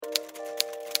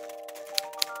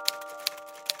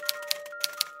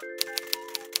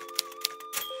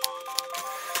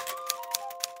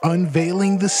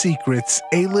unveiling the secrets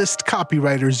A-list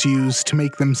copywriters use to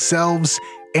make themselves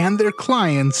and their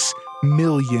clients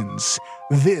millions.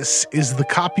 This is the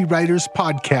Copywriters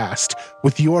Podcast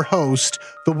with your host,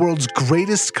 the world's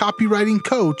greatest copywriting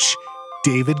coach,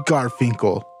 David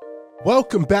Garfinkel.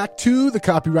 Welcome back to the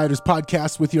Copywriters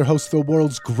Podcast with your host, the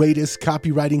world's greatest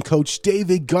copywriting coach,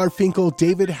 David Garfinkel.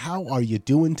 David, how are you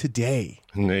doing today?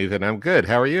 Nathan, I'm good.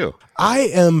 How are you? I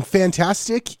am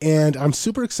fantastic, and I'm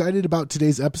super excited about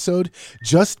today's episode.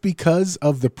 Just because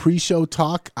of the pre-show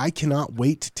talk, I cannot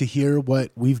wait to hear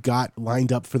what we've got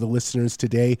lined up for the listeners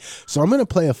today. So I'm going to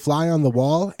play a fly on the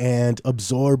wall and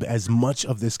absorb as much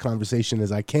of this conversation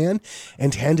as I can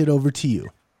and hand it over to you.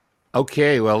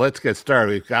 Okay, well, let's get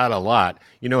started. We've got a lot.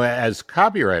 You know, as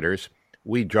copywriters,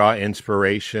 we draw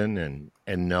inspiration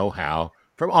and know-how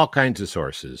from all kinds of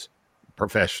sources.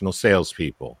 Professional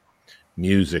salespeople,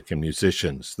 music and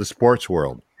musicians, the sports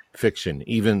world, fiction,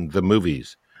 even the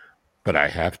movies. But I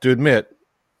have to admit,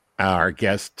 our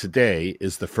guest today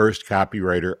is the first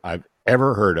copywriter I've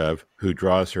ever heard of who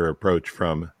draws her approach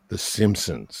from The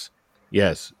Simpsons.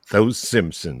 Yes, those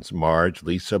Simpsons, Marge,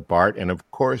 Lisa, Bart, and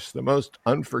of course, the most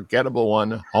unforgettable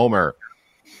one, Homer.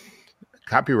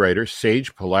 Copywriter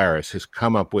Sage Polaris has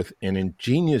come up with an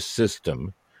ingenious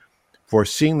system for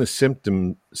seeing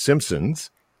the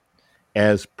Simpsons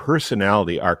as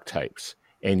personality archetypes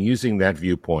and using that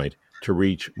viewpoint to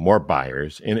reach more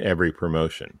buyers in every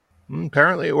promotion.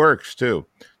 Apparently it works, too.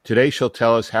 Today, she'll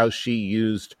tell us how she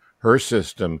used her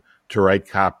system to write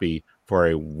copy for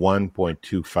a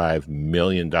 $1.25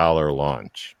 million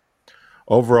launch.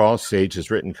 Overall, Sage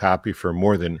has written copy for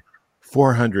more than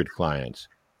 400 clients,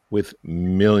 with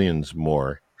millions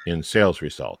more in sales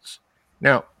results.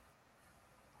 Now,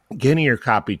 getting your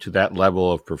copy to that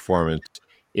level of performance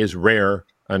is rare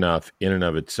enough in and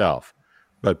of itself,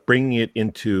 but bringing it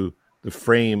into the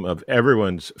frame of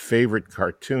everyone's favorite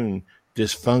cartoon,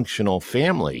 Dysfunctional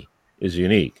Family, is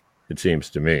unique, it seems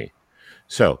to me.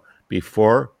 So,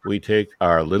 before we take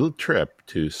our little trip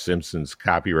to Simpsons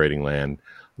copywriting land,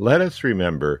 let us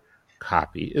remember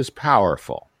copy is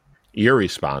powerful. You're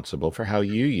responsible for how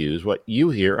you use what you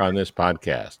hear on this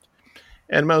podcast.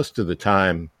 And most of the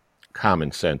time,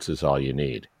 common sense is all you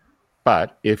need.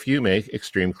 But if you make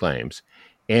extreme claims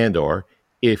and/or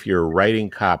if you're writing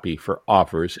copy for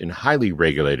offers in highly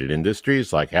regulated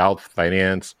industries like health,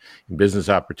 finance, and business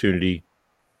opportunity,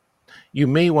 you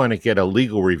may want to get a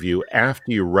legal review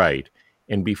after you write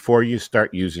and before you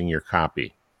start using your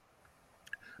copy.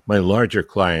 My larger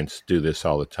clients do this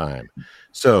all the time.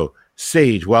 So,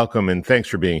 Sage, welcome and thanks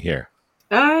for being here.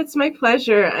 It's my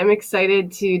pleasure. I'm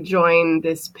excited to join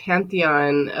this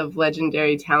pantheon of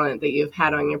legendary talent that you've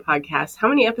had on your podcast. How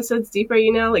many episodes deep are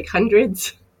you now? Like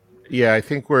hundreds? Yeah, I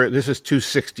think this is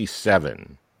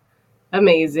 267.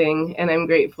 Amazing. And I'm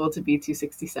grateful to be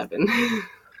 267.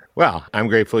 Well, I'm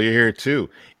grateful you're here too.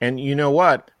 And you know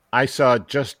what? I saw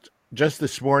just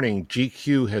this morning,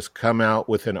 GQ has come out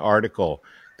with an article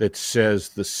that says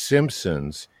The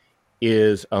Simpsons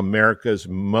is America's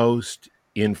most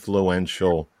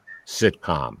influential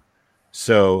sitcom.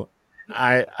 So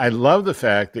I love the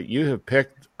fact that you have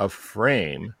picked a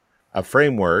framework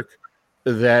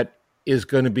that is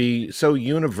going to be so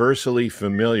universally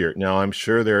familiar. Now, I'm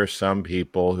sure there are some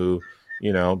people who,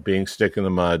 being stick in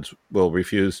the muds, will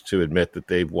refuse to admit that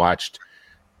they've watched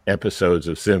episodes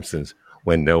of Simpsons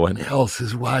when no one else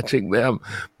is watching them.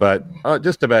 But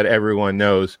just about everyone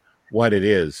knows what it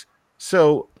is.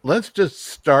 So let's just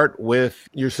start with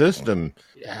your system.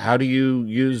 How do you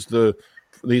use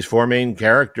these four main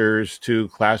characters to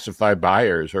classify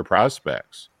buyers or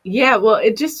prospects? Yeah, well,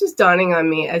 it just was dawning on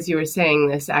me as you were saying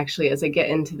this, actually, as I get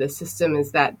into the system,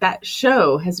 is that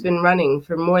show has been running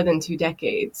for more than 2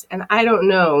 decades. And I don't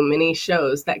know many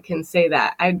shows that can say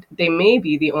that. They may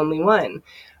be the only one,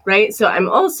 right? So I'm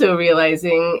also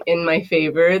realizing in my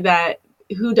favor that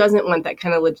who doesn't want that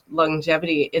kind of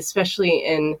longevity, especially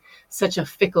in such a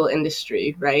fickle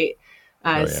industry, right?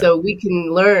 So we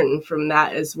can learn from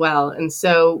that as well. And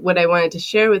so what I wanted to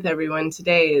share with everyone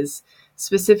today is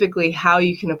specifically how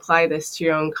you can apply this to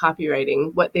your own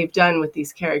copywriting, what they've done with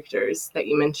these characters that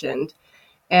you mentioned.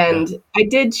 And I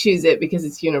did choose it because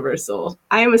it's universal.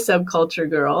 I am a subculture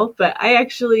girl, but I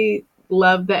actually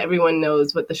love that everyone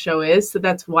knows what the show is. So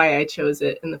that's why I chose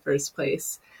it in the first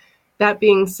place. That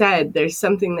being said, there's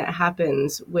something that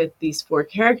happens with these 4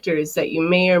 characters that you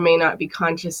may or may not be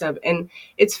conscious of. And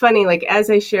it's funny, like as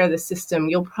I share the system,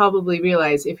 you'll probably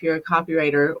realize if you're a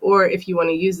copywriter or if you want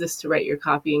to use this to write your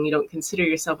copy and you don't consider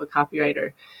yourself a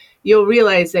copywriter, you'll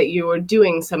realize that you are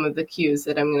doing some of the cues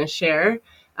that I'm going to share.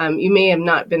 You may have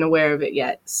not been aware of it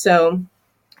yet. So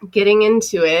getting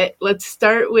into it, let's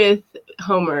start with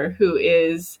Homer, who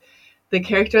is the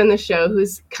character on the show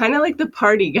who's kind of like the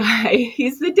party guy.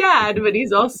 He's the dad, but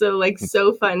he's also like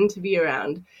so fun to be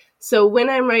around. So when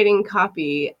I'm writing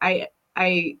copy, I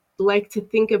like to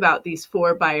think about these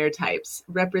 4 buyer types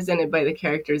represented by the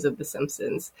characters of The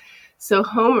Simpsons. So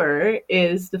Homer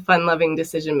is the fun-loving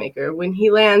decision maker. When he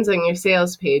lands on your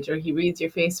sales page, or he reads your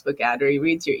Facebook ad, or he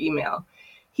reads your email,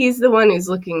 he's the one who's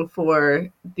looking for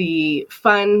the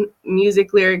fun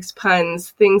music, lyrics,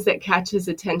 puns, things that catch his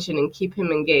attention and keep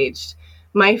him engaged.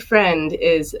 My friend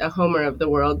is a Homer of the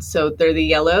world, so they're the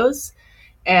yellows.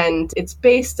 And it's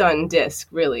based on DISC,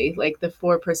 really, like the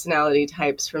 4 personality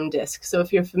types from DISC. So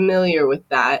if you're familiar with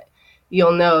that,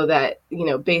 you'll know that,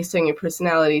 based on your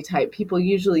personality type, people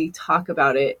usually talk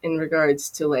about it in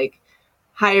regards to like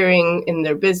hiring in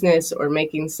their business or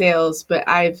making sales. But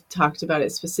I've talked about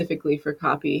it specifically for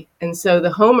copy. And so the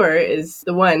Homer is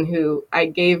the one who I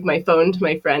gave my phone to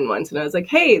my friend once. And I was like,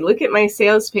 hey, look at my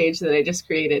sales page that I just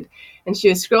created. And she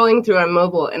was scrolling through on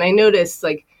mobile. And I noticed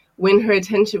like, when her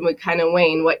attention would kind of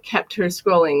wane, what kept her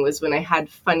scrolling was when I had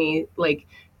funny like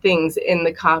things in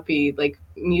the copy, like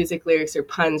music, lyrics, or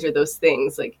puns, or those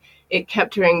things. Like it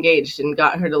kept her engaged and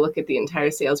got her to look at the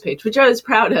entire sales page, which I was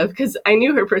proud of because I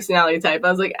knew her personality type. I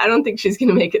was like, I don't think she's going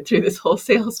to make it through this whole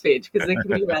sales page because it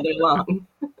can be rather long.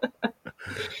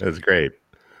 That's great.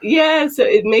 Yeah, so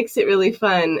it makes it really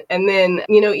fun. And then,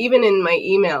 even in my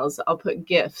emails, I'll put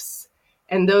GIFs.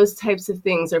 And those types of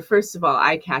things are, first of all,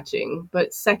 eye-catching.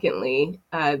 But secondly,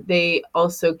 they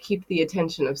also keep the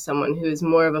attention of someone who is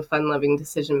more of a fun-loving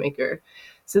decision maker.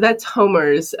 So that's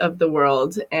Homers of the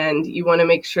world. And you want to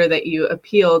make sure that you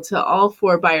appeal to all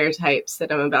 4 buyer types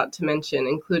that I'm about to mention,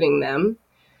 including them.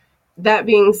 That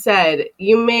being said,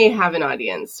 you may have an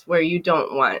audience where you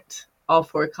don't want all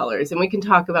 4 colors. And we can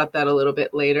talk about that a little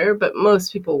bit later. But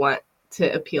most people want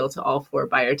to appeal to all 4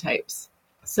 buyer types.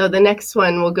 So the next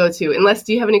one we'll go to, unless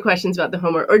do you have any questions about the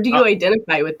Homer, or do you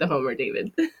identify with the Homer,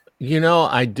 David?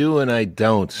 I do and I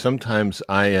don't. Sometimes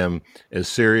I am as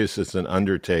serious as an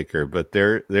undertaker, but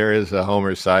there is a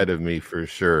Homer side of me for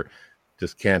sure.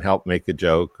 Just can't help make a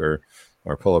joke or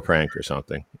pull a prank or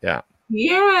something. Yeah.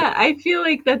 Yeah, I feel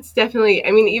like that's definitely,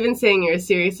 even saying you're as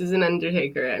serious as an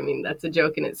undertaker, that's a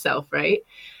joke in itself, right?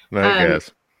 I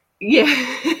guess. Yeah.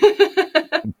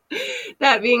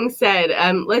 That being said,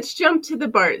 let's jump to the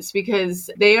Barts because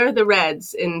they are the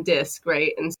Reds in DISC,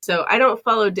 right? And so I don't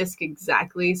follow DISC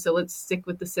exactly, so let's stick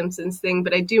with the Simpsons thing,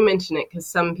 but I do mention it because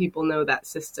some people know that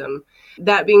system.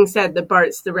 That being said, the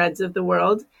Barts, the Reds of the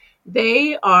world,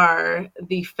 they are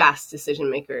the fast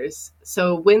decision makers.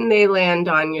 So when they land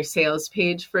on your sales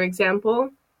page, for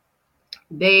example,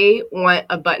 they want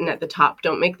a button at the top.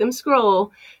 Don't make them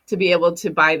scroll to be able to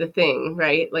buy the thing,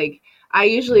 right? Like, I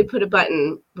usually put a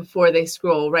button before they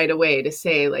scroll right away to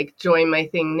say, like, join my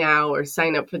thing now, or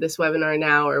sign up for this webinar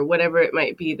now, or whatever it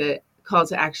might be, the call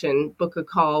to action, book a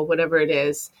call, whatever it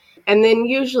is. And then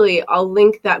usually I'll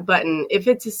link that button. If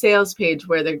it's a sales page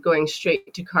where they're going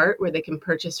straight to cart, where they can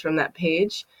purchase from that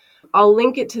page, I'll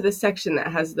link it to the section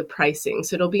that has the pricing.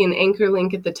 So it'll be an anchor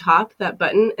link at the top, that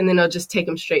button, and then I'll just take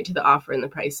them straight to the offer and the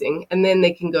pricing. And then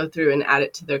they can go through and add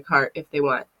it to their cart if they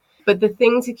want. But the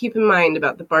thing to keep in mind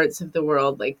about the Barts of the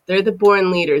world, like they're the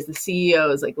born leaders, the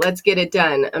CEOs, like let's get it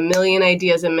done, 1 million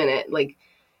ideas a minute. Like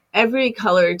every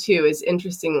color too is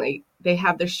interesting. Like they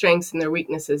have their strengths and their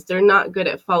weaknesses. They're not good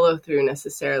at follow through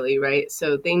necessarily, right?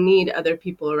 So they need other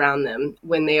people around them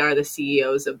when they are the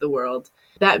CEOs of the world.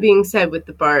 That being said, with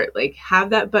the Bart, like have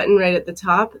that button right at the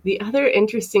top. The other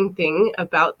interesting thing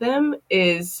about them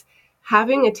is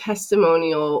having a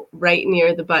testimonial right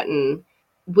near the button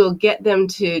will get them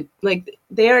to, like,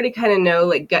 they already kind of know,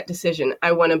 like, gut decision.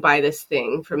 I want to buy this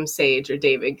thing from Sage or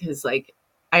David because, like,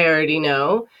 I already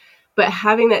know. But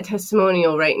having that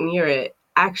testimonial right near it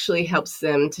actually helps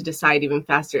them to decide even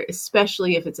faster,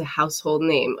 especially if it's a household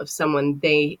name of someone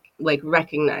they, like,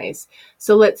 recognize.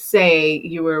 So let's say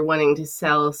you were wanting to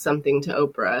sell something to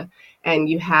Oprah and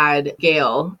you had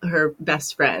Gail, her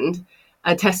best friend,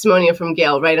 a testimonial from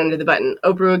Gail right under the button.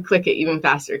 Oprah would click it even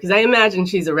faster because I imagine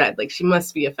she's a Red. Like she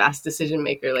must be a fast decision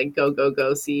maker, like go, go,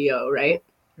 go CEO, right?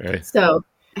 Right. So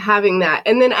having that.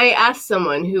 And then I asked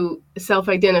someone who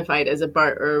self-identified as a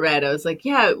Bart or a Red. I was like,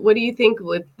 yeah, what do you think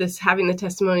with this having the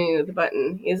testimonial at the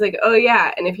button? He's like, oh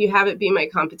yeah. And if you have it be my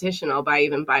competition, I'll buy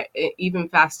even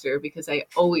faster because I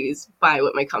always buy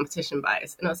what my competition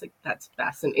buys. And I was like, that's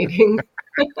fascinating.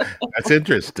 That's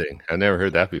interesting. I've never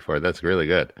heard that before. That's really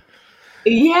good.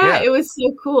 Yeah, it was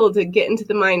so cool to get into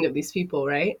the mind of these people,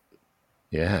 right?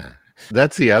 Yeah.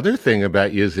 That's the other thing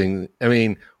about using, I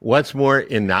mean, what's more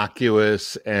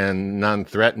innocuous and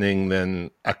non-threatening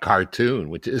than a cartoon,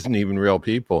 which isn't even real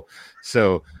people?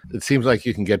 So it seems like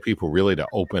you can get people really to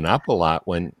open up a lot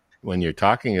when you're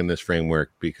talking in this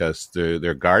framework, because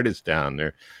their guard is down.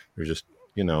 They're just,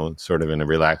 sort of in a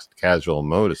relaxed, casual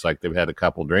mode. It's like they've had a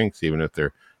couple drinks, even if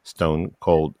they're stone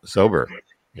cold sober.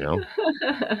 I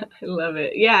love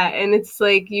it. Yeah. And it's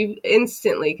like you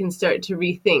instantly can start to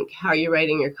rethink how you're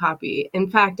writing your copy. In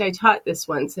fact, I taught this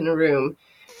once in a room,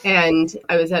 and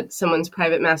I was at someone's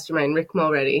private mastermind, Rick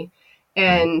Mulready,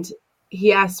 and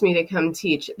he asked me to come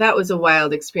teach. That was a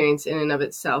wild experience in and of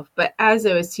itself. But as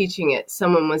I was teaching it,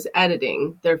 someone was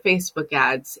editing their Facebook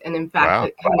ads. And in fact, Wow.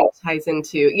 It kind of ties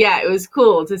into, it was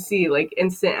cool to see like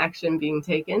instant action being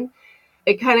taken.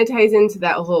 It kind of ties into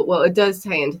that whole, well, it does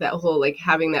tie into that whole, like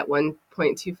having that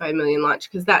 1.25 million launch,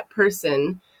 because that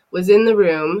person was in the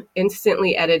room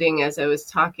instantly editing as I was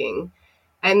talking.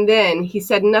 And then he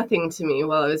said nothing to me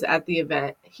while I was at the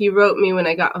event. He wrote me when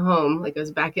I got home, like I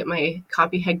was back at my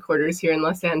copy headquarters here in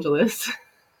Los Angeles.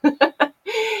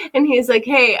 And he's like,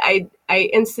 hey, I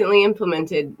instantly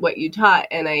implemented what you taught,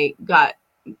 and I got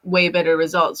way better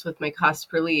results with my cost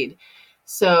per lead.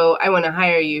 So I want to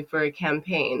hire you for a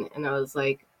campaign. And I was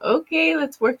like, okay,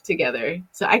 let's work together.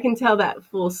 So I can tell that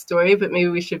full story, but maybe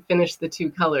we should finish the two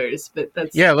colors. But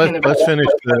that's let's finish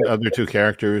the other two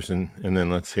characters and then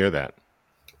let's hear that.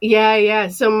 Yeah.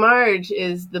 So Marge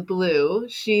is the blue.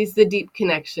 She's the deep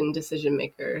connection decision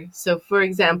maker. So for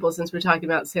example, since we're talking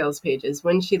about sales pages,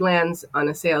 when she lands on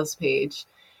a sales page,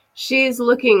 she's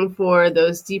looking for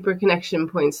those deeper connection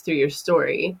points through your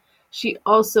story. She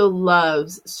also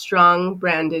loves strong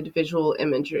branded visual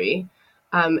imagery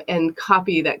and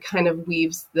copy that kind of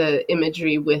weaves the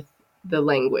imagery with the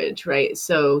language, right?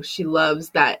 So she loves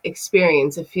that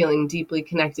experience of feeling deeply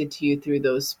connected to you through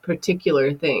those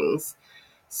particular things.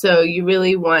 So you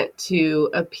really want to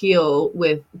appeal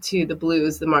to the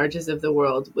blues, the Marges of the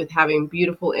world, with having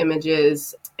beautiful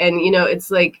images. And, it's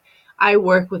like I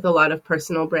work with a lot of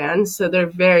personal brands, so they're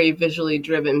very visually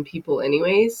driven people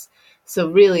anyways. So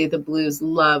really the blues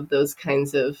love those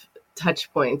kinds of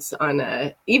touch points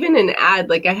on even an ad.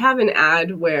 Like I have an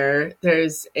ad where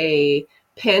there's a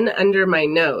pin under my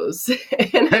nose.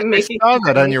 And I'm making I saw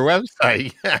that on your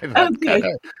website. Okay.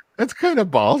 That's kind of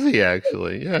ballsy,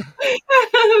 actually. Yeah.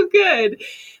 Oh, good.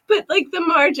 But like the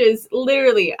Marges,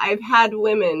 literally, I've had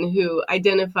women who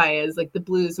identify as like the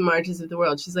blues Marges of the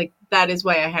world. She's like, that is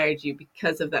why I hired you,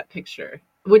 because of that picture,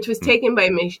 which was taken by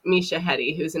Misha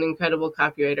Hetty, who's an incredible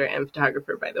copywriter and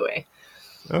photographer, by the way.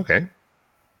 Okay.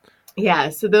 Yeah.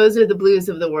 So those are the blues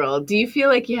of the world. Do you feel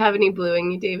like you have any blue in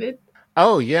you, David?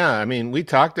 Oh, yeah. I mean, we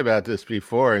talked about this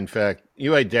before. In fact,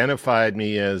 you identified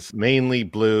me as mainly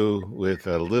blue with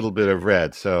a little bit of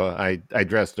red. So I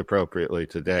dressed appropriately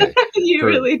today. You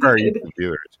really for did. our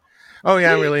viewers. Oh,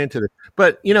 yeah, I'm really into it.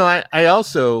 But,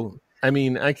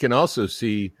 I can also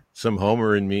see some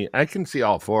Homer in me. I can see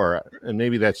all four. And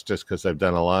maybe that's just because I've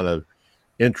done a lot of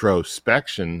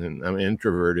introspection and I'm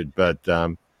introverted. But,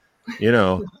 I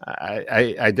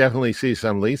definitely see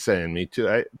some Lisa in me too.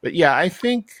 I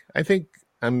think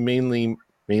I'm mainly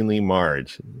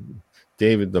Marge,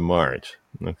 David the Marge.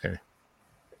 Okay.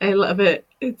 I love it.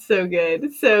 It's so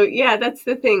good. So yeah, that's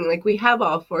the thing. Like we have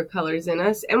all four colors in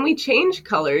us, and we change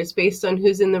colors based on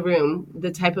who's in the room, the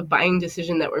type of buying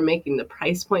decision that we're making. The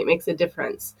price point makes a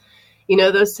difference.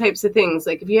 Those types of things.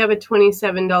 Like if you have a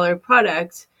 $27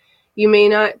 product, you may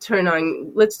not turn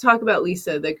on, let's talk about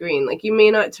Lisa, the green. Like you may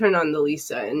not turn on the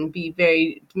Lisa and be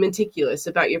very meticulous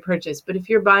about your purchase. But if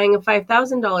you're buying a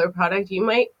 $5,000 product, you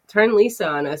might turn Lisa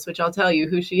on us, which I'll tell you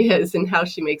who she is and how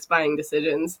she makes buying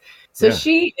decisions. So yeah.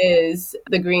 She is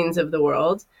the greens of the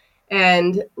world.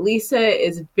 And Lisa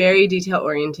is very detail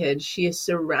oriented. She is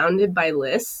surrounded by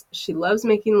lists. She loves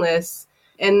making lists.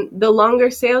 And the longer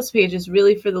sales page is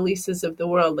really for the Lisas of the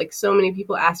world. Like so many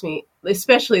people ask me,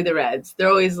 especially the reds, they're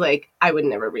always like, I would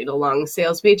never read a long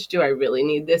sales page. Do I really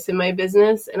need this in my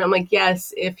business? And I'm like,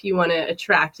 yes, if you want to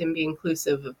attract and be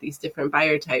inclusive of these different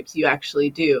buyer types, you actually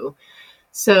do.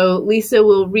 So Lisa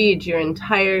will read your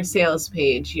entire sales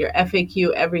page, your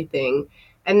FAQ, everything.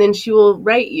 And then she will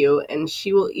write you and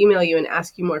she will email you and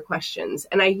ask you more questions.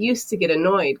 And I used to get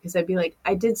annoyed because I'd be like,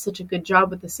 I did such a good job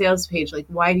with the sales page. Like,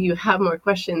 why do you have more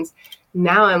questions?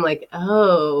 Now I'm like,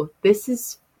 oh, this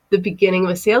is the beginning of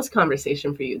a sales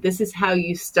conversation for you. This is how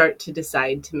you start to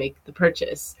decide to make the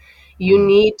purchase. You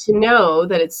need to know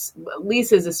that it's,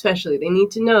 Lisa's especially, they need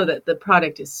to know that the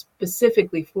product is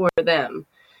specifically for them.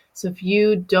 So if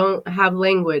you don't have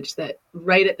language that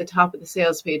right at the top of the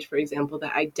sales page, for example,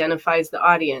 that identifies the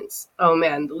audience, oh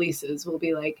man, the Lisas will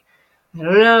be like, I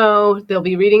don't know. They'll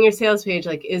be reading your sales page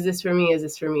like, is this for me? Is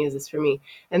this for me? Is this for me?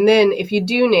 And then if you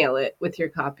do nail it with your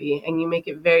copy and you make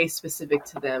it very specific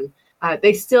to them,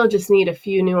 they still just need a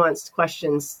few nuanced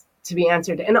questions to be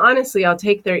answered. And honestly, I'll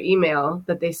take their email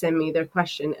that they send me, their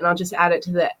question, and I'll just add it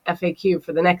to the FAQ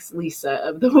for the next Lisa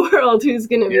of the world who's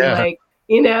going to be like,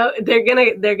 they're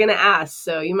going to ask.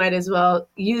 So you might as well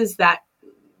use that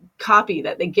copy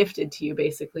that they gifted to you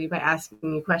basically by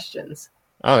asking you questions.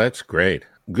 Oh, that's great.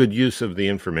 Good use of the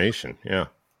information. Yeah.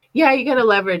 Yeah, you got to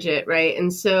leverage it, right?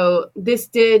 And so this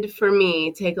did, for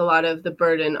me, take a lot of the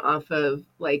burden off of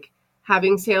like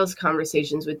having sales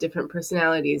conversations with different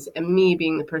personalities and me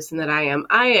being the person that I am.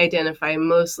 I identify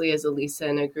mostly as a Lisa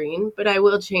and a Green, but I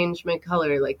will change my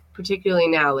color, like particularly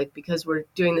now, like because we're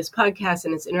doing this podcast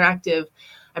and it's interactive.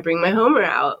 I bring my Homer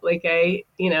out. Like I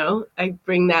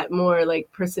bring that more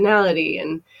like personality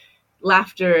and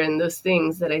laughter and those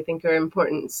things that I think are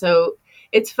important. So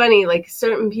it's funny, like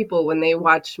certain people, when they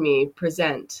watch me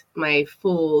present my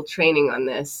full training on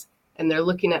this, and they're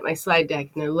looking at my slide deck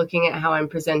and they're looking at how I'm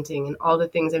presenting and all the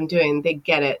things I'm doing, they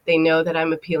get it. They know that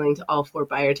I'm appealing to all 4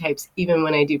 buyer types, even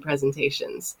when I do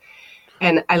presentations.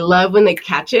 And I love when they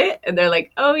catch it and they're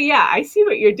like, oh yeah, I see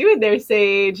what you're doing there,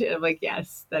 Sage. And I'm like,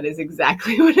 yes, that is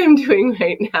exactly what I'm doing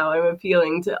right now. I'm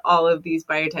appealing to all of these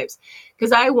buyer types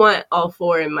because I want all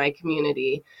 4 in my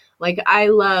community. Like I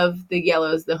love the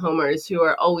yellows, the homers who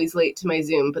are always late to my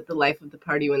Zoom, but the life of the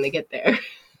party when they get there.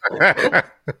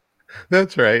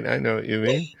 That's right. I know what you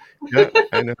mean. Yeah,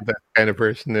 I know what that kind of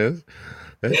person is.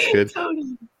 That's good.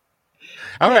 Totally.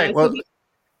 All right. Well,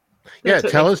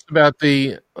 tell us about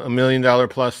the $1 million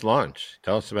plus launch.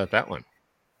 Tell us about that one.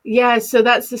 Yeah, so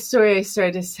that's the story I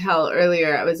started to tell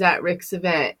earlier. I was at Rick's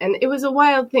event, and it was a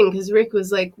wild thing because Rick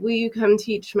was like, will you come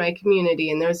teach my community?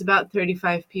 And there was about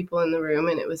 35 people in the room,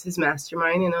 and it was his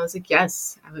mastermind. And I was like,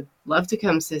 yes, I would love to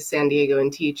come to San Diego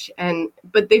and teach.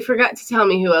 But they forgot to tell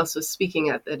me who else was speaking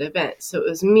at that event. So it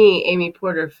was me, Amy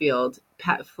Porterfield,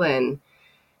 Pat Flynn,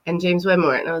 and James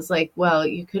Wedmore. And I was like, well,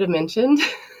 you could have mentioned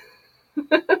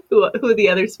who the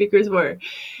other speakers were.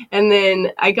 And then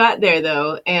I got there,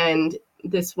 though, and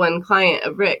this one client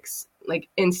of Rick's like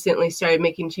instantly started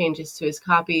making changes to his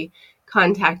copy,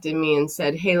 contacted me and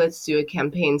said, hey, let's do a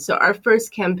campaign. So our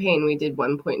first campaign, we did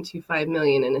 1.25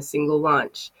 million in a single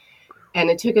launch. And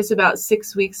it took us about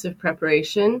 6 weeks of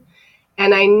preparation.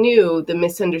 And I knew the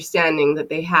misunderstanding that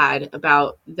they had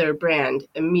about their brand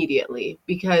immediately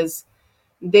because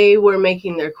they were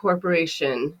making their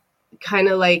corporation kind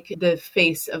of like the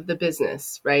face of the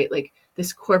business, right? Like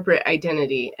this corporate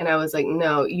identity. And I was like,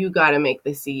 no, you got to make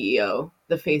the CEO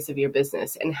the face of your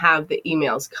business and have the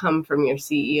emails come from your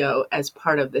CEO as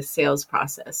part of the sales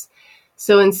process.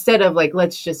 So instead of like,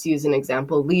 let's just use an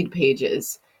example, lead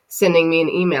pages sending me an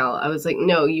email, I was like,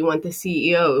 no, you want the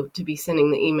CEO to be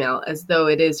sending the email as though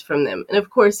it is from them. And of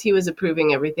course, he was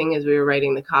approving everything as we were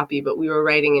writing the copy, but we were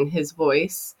writing in his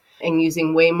voice and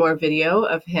using way more video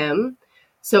of him.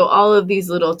 So all of these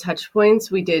little touch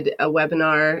points, we did a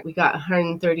webinar. We got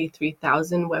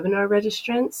 133,000 webinar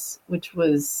registrants, which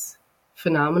was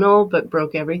phenomenal, but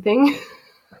broke everything.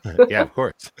 Yeah, of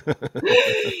course.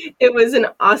 It was an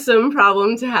awesome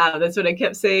problem to have. That's what I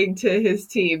kept saying to his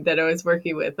team that I was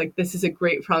working with. Like, this is a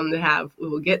great problem to have. We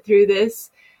will get through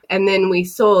this. And then we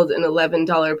sold an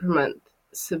 $11 per month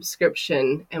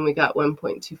subscription and we got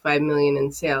 1.25 million in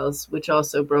sales, which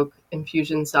also broke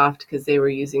Infusionsoft because they were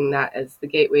using that as the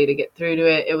gateway to get through to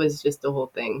it. It was just the whole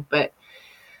thing. But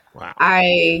wow.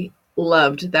 I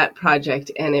loved that project,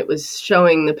 and it was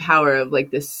showing the power of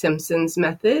like this Simpsons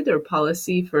method or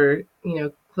policy for,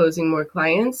 closing more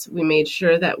clients. We made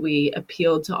sure that we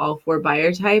appealed to all 4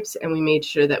 buyer types, and we made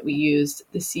sure that we used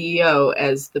the CEO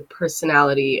as the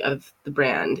personality of the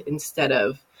brand instead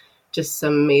of just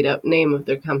some made up name of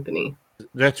their company.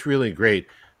 That's really great.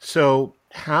 So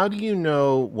how do you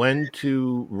know when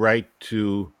to write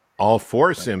to all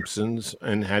 4 Simpsons,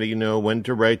 and how do you know when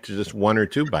to write to just 1 or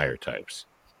 2 buyer types?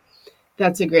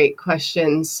 That's a great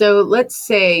question. So let's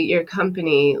say your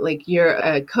company, like you're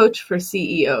a coach for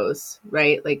CEOs,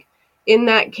 right? Like in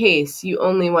that case, you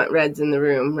only want reds in the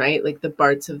room, right? Like the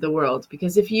Barts of the world.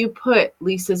 Because if you put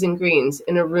Lisas and Greens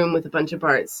in a room with a bunch of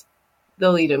Barts,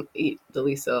 they'll eat the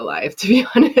Lisa alive, to be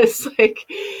honest. Like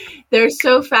they're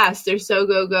so fast, they're so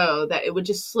go that it would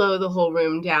just slow the whole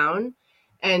room down.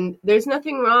 And there's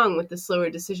nothing wrong with the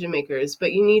slower decision makers,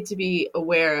 but you need to be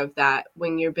aware of that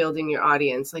when you're building your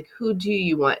audience. Like, who do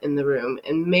you want in the room,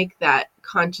 and make that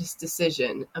conscious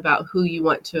decision about who you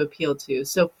want to appeal to.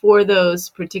 So for those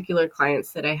particular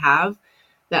clients that I have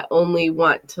that only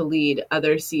want to lead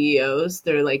other CEOs,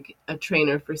 they're like a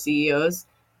trainer for CEOs,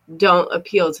 don't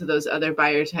appeal to those other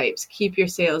buyer types. Keep your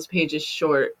sales pages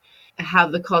short.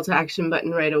 Have the call to action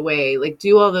button right away. Like,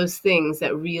 do all those things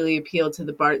that really appeal to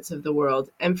the Barts of the world,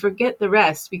 and forget the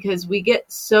rest, because we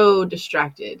get so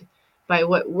distracted by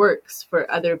what works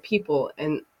for other people.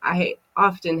 And I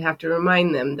often have to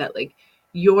remind them that, like,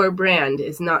 your brand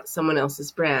is not someone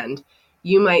else's brand.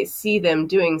 You might see them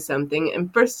doing something,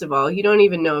 and first of all, you don't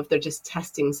even know if they're just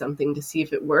testing something to see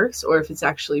if it works or if it's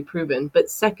actually proven.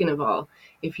 But second of all,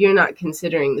 if you're not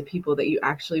considering the people that you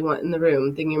actually want in the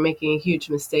room, then you're making a huge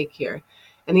mistake here.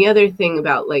 And the other thing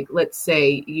about, like, let's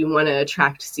say you want to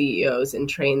attract CEOs and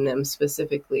train them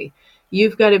specifically,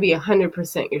 you've got to be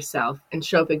 100% yourself and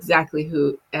show up exactly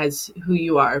who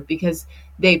you are, because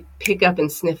they pick up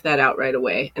and sniff that out right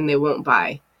away and they won't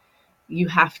buy. You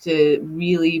have to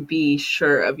really be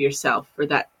sure of yourself for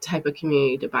that type of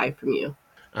community to buy from you.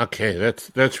 Okay,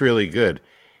 that's really good.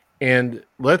 And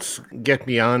let's get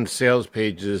beyond sales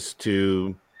pages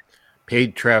to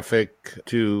paid traffic,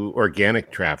 to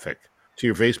organic traffic, to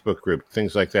your Facebook group,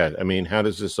 things like that. I mean, how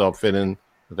does this all fit in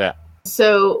with that?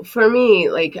 So for me,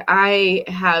 like, I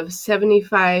have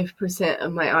 75%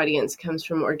 of my audience comes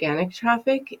from organic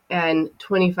traffic and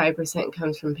 25%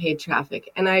 comes from paid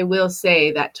traffic. And I will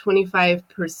say that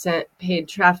 25% paid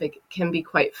traffic can be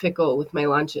quite fickle with my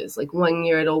launches. Like, 1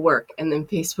 year it'll work, and then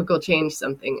Facebook will change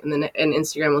something, and then and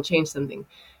Instagram will change something.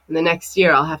 And the next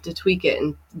year I'll have to tweak it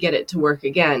and get it to work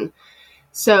again.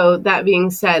 So that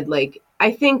being said, like,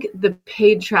 I think the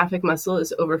paid traffic muscle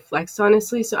is overflexed,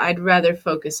 honestly. So I'd rather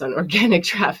focus on organic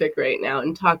traffic right now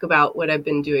and talk about what I've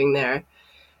been doing there.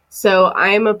 So I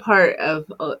am a part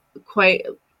of quite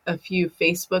a few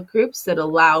Facebook groups that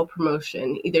allow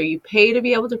promotion. Either you pay to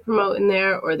be able to promote in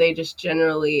there, or they just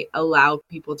generally allow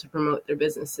people to promote their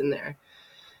business in there.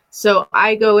 So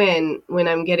I go in when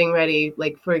I'm getting ready.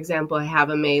 Like, for example, I have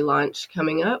a May launch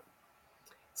coming up.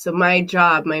 So my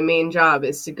main job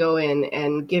is to go in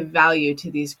and give value to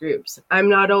these groups. I'm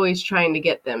not always trying to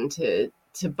get them to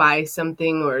buy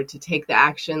something or to take the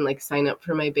action, like sign up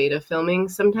for my beta filming.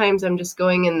 Sometimes I'm just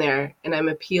going in there and I'm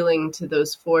appealing to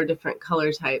those 4 different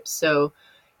color types. So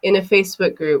in a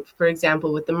Facebook group, for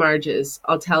example, with the Marges,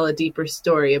 I'll tell a deeper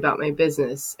story about my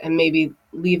business and maybe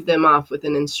leave them off with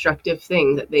an instructive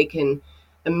thing that they can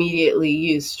immediately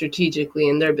use strategically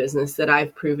in their business that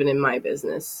I've proven in my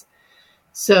business.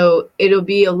 So it'll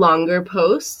be a longer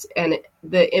post, and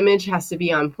the image has to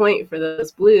be on point for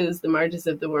those blues, the Marges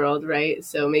of the world, right?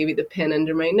 So maybe the pin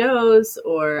under my nose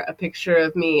or a picture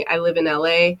of me. I live in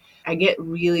LA. I get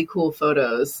really cool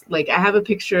photos. Like, I have a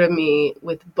picture of me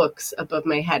with books above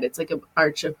my head. It's like an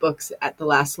arch of books at the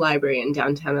Last Library in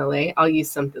downtown LA. I'll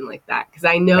use something like that because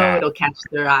I know it'll catch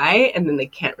their eye, and then they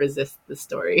can't resist the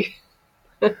story.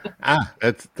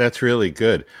 That's really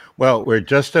good. Well, we're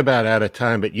just about out of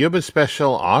time, but you have a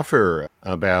special offer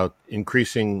about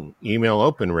increasing email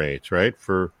open rates, right,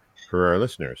 for our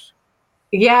listeners.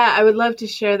 Yeah, I would love to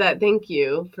share that. Thank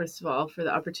you, first of all, for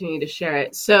the opportunity to share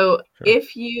it. So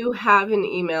If you have an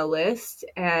email list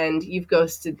and you've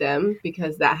ghosted them,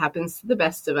 because that happens to the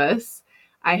best of us,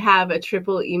 I have a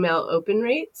triple email open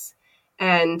rates.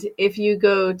 And if you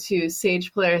go to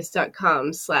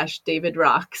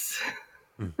sagepolaris.com/DavidRocks,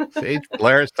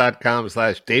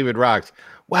 sagepolaris.com/DavidRocks.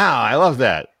 Wow, I love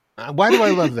that. Why do I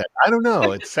love that? I don't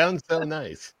know. It sounds so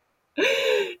nice.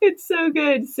 It's so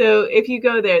good. So if you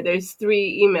go there, there's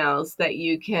 3 emails that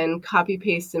you can copy,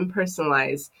 paste, and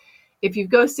personalize. If you've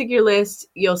ghosted your list,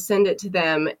 you'll send it to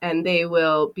them, and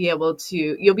you'll be able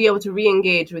to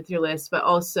re-engage with your list, but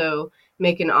also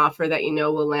make an offer that you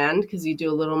know will land, because you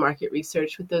do a little market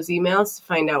research with those emails to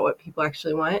find out what people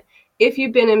actually want. If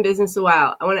you've been in business a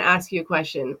while, I want to ask you a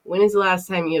question. When is the last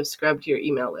time you have scrubbed your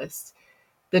email list?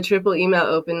 The triple email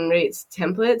open rates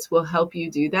templates will help you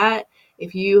do that.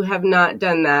 If you have not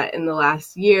done that in the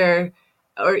last year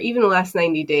or even the last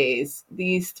 90 days,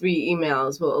 these 3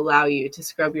 emails will allow you to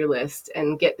scrub your list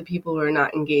and get the people who are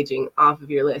not engaging off of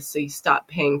your list, so you stop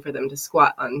paying for them to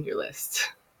squat on your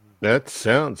list. That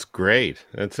sounds great.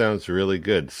 That sounds really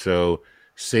good. So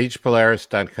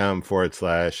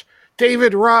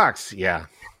sagepolaris.com/David Rocks. Yeah.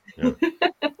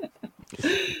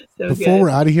 Before we're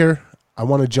out of here, I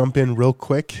want to jump in real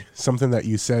quick. Something that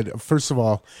you said. First of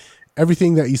all,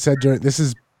 everything that you said during this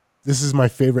is my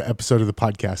favorite episode of the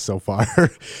podcast so far.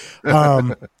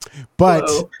 But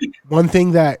one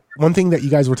thing that you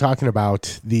guys were talking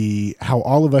about, how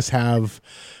all of us have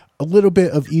a little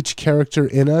bit of each character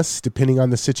in us depending on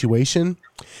the situation.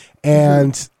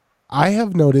 And I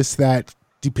have noticed that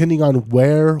depending on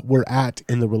where we're at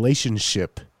in the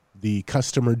relationship, the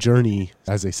customer journey,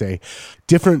 as they say,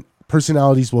 different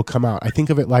personalities will come out. I think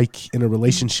of it like in a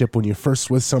relationship when you're first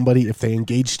with somebody, if they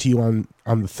engage to you on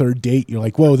the third date, you're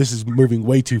like, whoa, this is moving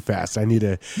way too fast. I need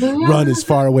to run as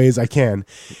far away as I can.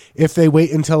 If they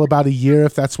wait until about a year,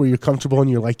 if that's where you're comfortable and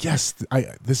you're like, yes,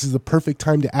 this is the perfect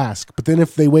time to ask. But then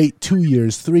if they wait 2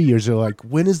 years, 3 years, they're like,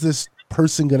 when is this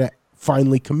person going to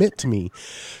finally commit to me?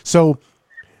 So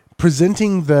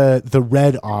presenting the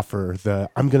red offer,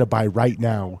 I'm going to buy right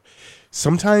now,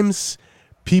 sometimes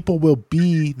people will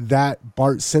be that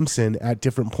Bart Simpson at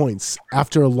different points.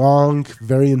 After a long,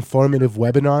 very informative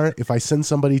webinar, if I send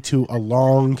somebody to a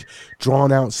long,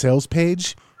 drawn-out sales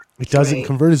page, it doesn't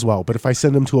convert as well. But if I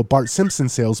send them to a Bart Simpson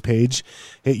sales page,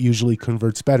 it usually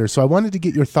converts better. So I wanted to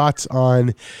get your thoughts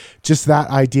on just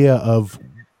that idea of,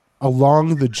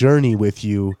 along the journey with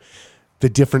you, the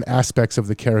different aspects of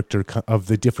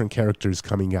the different characters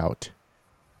coming out.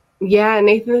 Yeah,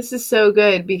 Nathan, this is so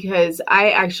good because I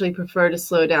actually prefer to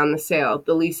slow down the sale.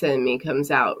 The Lisa in me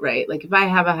comes out, right? Like if I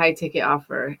have a high ticket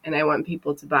offer and I want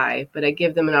people to buy, but I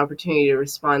give them an opportunity to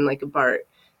respond like a Bart,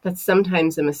 that's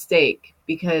sometimes a mistake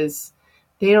because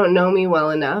they don't know me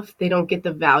well enough. They don't get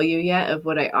the value yet of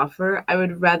what I offer. I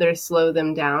would rather slow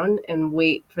them down and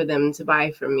wait for them to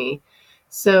buy from me.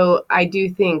 So I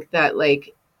do think that,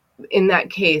 like, in that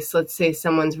case, let's say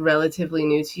someone's relatively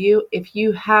new to you, if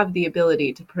you have the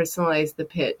ability to personalize the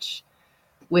pitch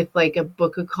with like a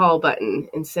book a call button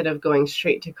instead of going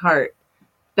straight to cart,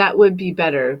 that would be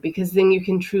better because then you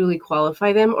can truly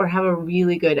qualify them or have a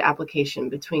really good application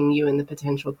between you and the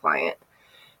potential client.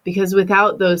 Because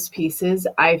without those pieces,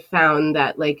 I found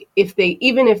that like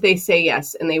even if they say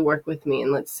yes and they work with me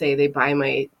and let's say they buy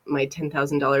my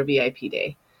 $10,000 VIP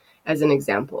day as an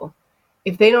example,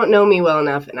 if they don't know me well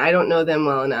enough and I don't know them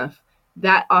well enough,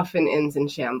 that often ends in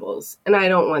shambles. And I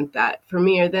don't want that for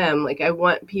me or them. Like I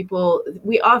want people,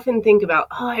 we often think about,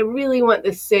 oh, I really want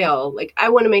this sale. Like I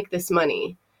want to make this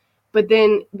money. But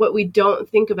then what we don't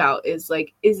think about is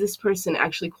like, is this person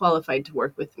actually qualified to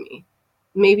work with me?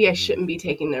 Maybe I shouldn't be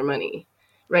taking their money,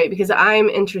 right? Because I'm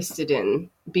interested in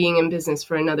being in business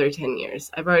for another 10 years.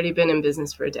 I've already been in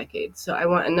business for a decade. So I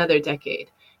want another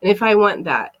decade. And if I want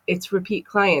that, it's repeat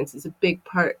clients is a big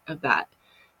part of that.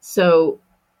 So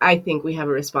I think we have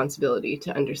a responsibility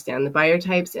to understand the buyer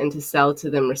types and to sell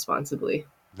to them responsibly.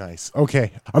 Nice.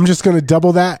 Okay. I'm just going to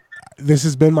double that. This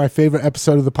has been my favorite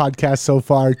episode of the podcast so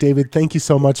far. David, thank you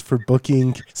so much for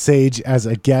booking Sage as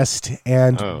a guest.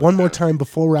 And one more time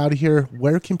before we're out of here,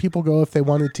 where can people go if they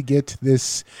wanted to get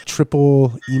this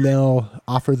triple email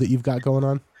offer that you've got going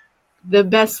on? The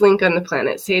best link on the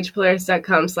planet,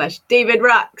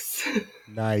 sagepolaris.com/DavidRocks.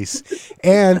 Nice.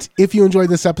 And if you enjoyed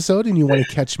this episode and you want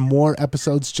to catch more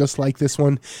episodes just like this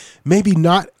one, maybe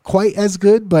not quite as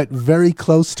good, but very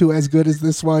close to as good as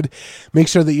this one, make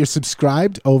sure that you're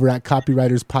subscribed over at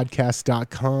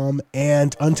copywriterspodcast.com.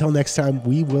 And until next time,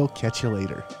 we will catch you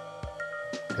later.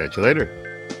 Catch you later.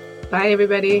 Bye,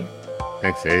 everybody.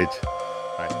 Thanks, Sage.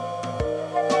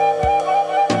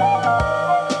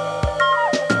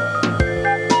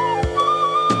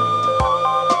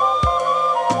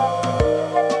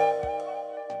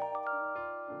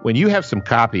 When you have some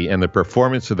copy and the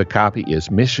performance of the copy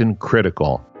is mission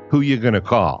critical, who you going to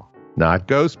call? Not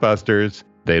Ghostbusters.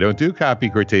 They don't do copy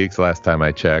critiques last time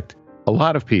I checked. A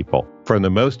lot of people, from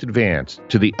the most advanced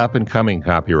to the up-and-coming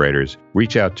copywriters,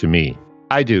 reach out to me.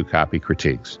 I do copy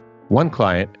critiques. One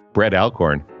client, Brett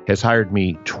Alcorn, has hired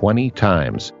me 20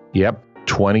 times. Yep,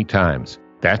 20 times.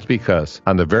 That's because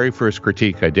on the very first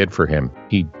critique I did for him,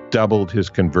 he doubled his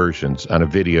conversions on a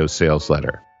video sales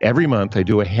letter. Every month, I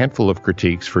do a handful of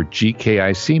critiques for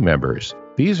GKIC members.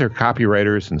 These are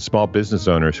copywriters and small business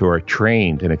owners who are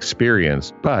trained and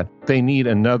experienced, but they need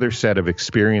another set of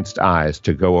experienced eyes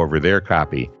to go over their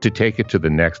copy to take it to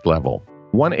the next level.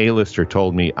 One A-lister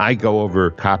told me I go over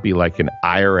copy like an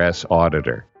IRS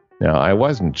auditor. Now, I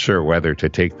wasn't sure whether to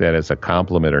take that as a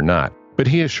compliment or not, but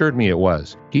he assured me it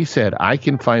was. He said I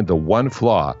can find the one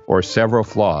flaw or several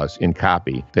flaws in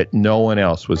copy that no one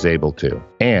else was able to,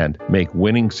 and make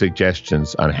winning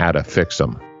suggestions on how to fix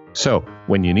them. So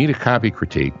when you need a copy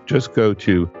critique, just go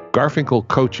to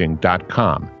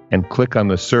garfinkelcoaching.com and click on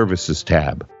the Services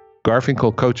tab.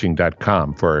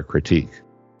 garfinkelcoaching.com for a critique.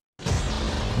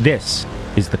 This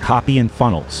is the Copy and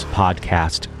Funnels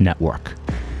Podcast Network.